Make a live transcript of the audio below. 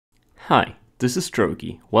Hi, this is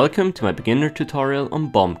Terji. Welcome to my beginner tutorial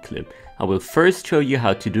on bomb clip. I will first show you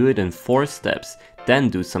how to do it in 4 steps, then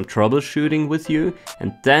do some troubleshooting with you,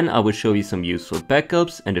 and then I will show you some useful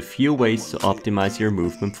backups and a few ways to optimize your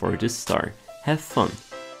movement for this star. Have fun!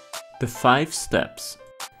 The 5 steps.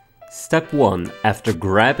 Step 1. After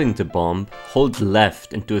grabbing the bomb, hold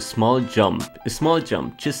left and do a small jump.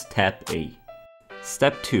 Just tap A.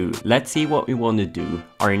 Step 2. Let's see what we want to do.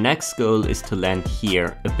 Our next goal is to land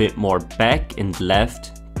here, a bit more back and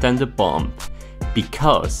left than the bomb.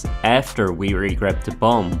 Because after we re-grab the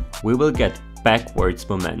bomb, we will get backwards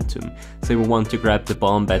momentum. So we want to grab the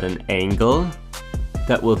bomb at an angle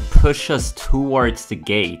that will push us towards the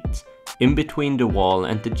gate, in between the wall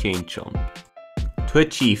and the chain jump. To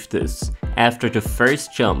achieve this, after the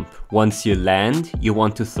first jump, once you land, you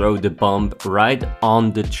want to throw the bomb right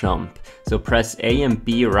on the jump. So press A and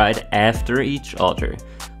B right after each other.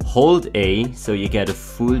 Hold A so you get a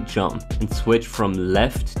full jump and switch from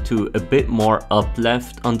left to a bit more up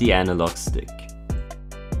left on the analog stick.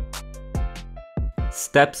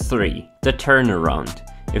 Step 3. The turnaround.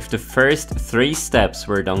 If the first 3 steps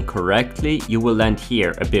were done correctly, you will land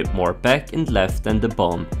here a bit more back and left than the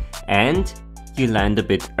bomb, and you land a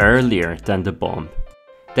bit earlier than the bomb.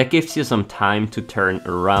 That gives you some time to turn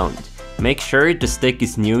around. Make sure the stick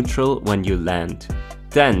is neutral when you land.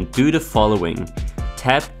 Then do the following.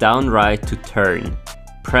 Tap down right to turn,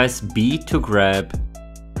 press B to grab,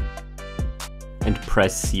 and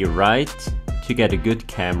press C right to get a good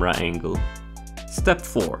camera angle. Step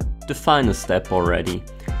 4. The final step already.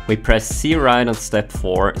 We press C right on step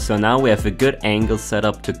 4, so now we have a good angle set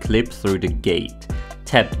up to clip through the gate.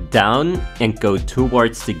 Tap down and go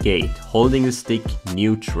towards the gate, holding the stick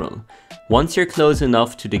neutral. Once you're close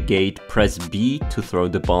enough to the gate, press B to throw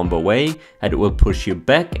the bomb away, and it will push you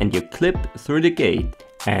back and you clip through the gate.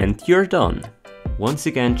 And you're done. Once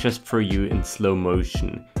again, just for you in slow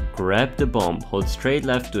motion. Grab the bomb, hold straight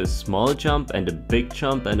left to a small jump and a big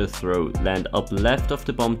jump and a throw. Land up left of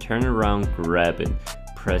the bomb, turn around, grab it.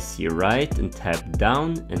 Press C right and tap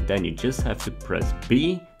down, and then you just have to press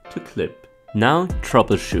B to clip. Now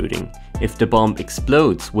troubleshooting. If the bomb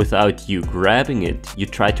explodes without you grabbing it, you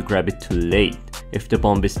try to grab it too late. If the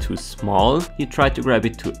bomb is too small, you try to grab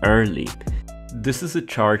it too early. This is a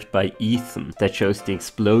chart by Ethan that shows the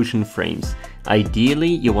explosion frames. Ideally,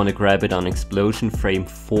 you want to grab it on explosion frame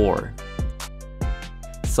 4.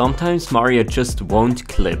 Sometimes Mario just won't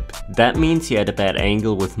clip. That means you had a bad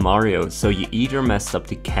angle with Mario, so you either messed up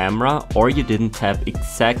the camera or you didn't tap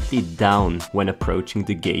exactly down when approaching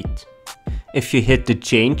the gate. If you hit the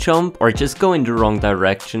chain jump or just go in the wrong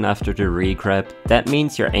direction after the re-grab, that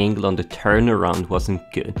means your angle on the turnaround wasn't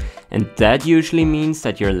good. And that usually means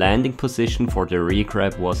that your landing position for the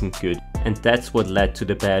re-grab wasn't good. And that's what led to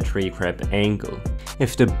the bad re-grab angle.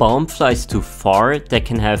 If the bomb flies too far, that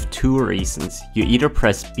can have 2 reasons. You either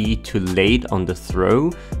press B too late on the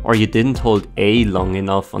throw, or you didn't hold A long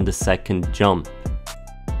enough on the second jump.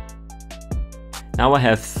 Now I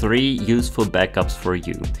have 3 useful backups for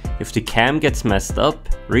you. If the cam gets messed up,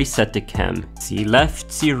 reset the cam. C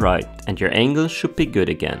left, C right, and your angle should be good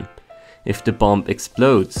again. If the bomb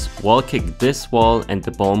explodes, wall kick this wall and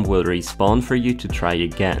the bomb will respawn for you to try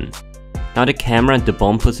again. Now the camera and the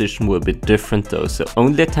bomb position will be different though, so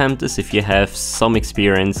only attempt this if you have some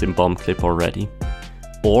experience in bomb clip already.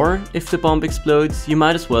 Or, if the bomb explodes, you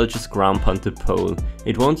might as well just ground pound the pole.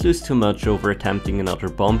 It won't lose too much over attempting another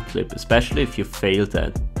bomb clip, especially if you fail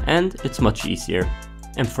that. And it's much easier.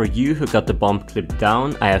 And for you who got the bomb clip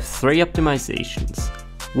down, I have 3 optimizations.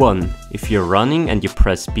 1. If you're running and you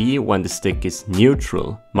press B when the stick is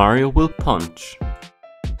neutral, Mario will punch.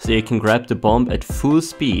 So you can grab the bomb at full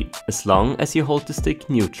speed, as long as you hold the stick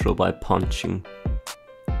neutral by punching.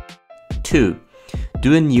 2.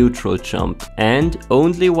 Do a neutral jump, and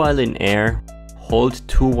only while in air, hold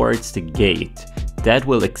towards the gate. That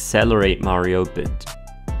will accelerate Mario a bit.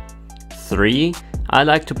 3. I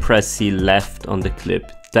like to press C left on the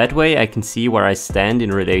clip. That way I can see where I stand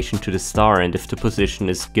in relation to the star, and if the position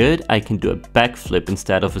is good, I can do a backflip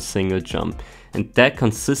instead of a single jump. And that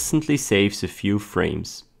consistently saves a few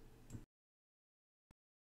frames.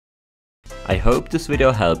 I hope this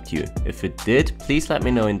video helped you. If it did, please let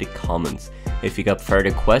me know in the comments. If you got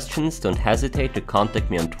further questions, don't hesitate to contact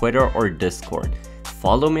me on Twitter or Discord.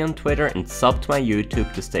 Follow me on Twitter and sub to my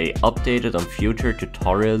YouTube to stay updated on future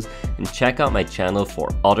tutorials, and check out my channel for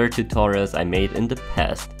other tutorials I made in the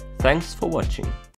past. Thanks for watching.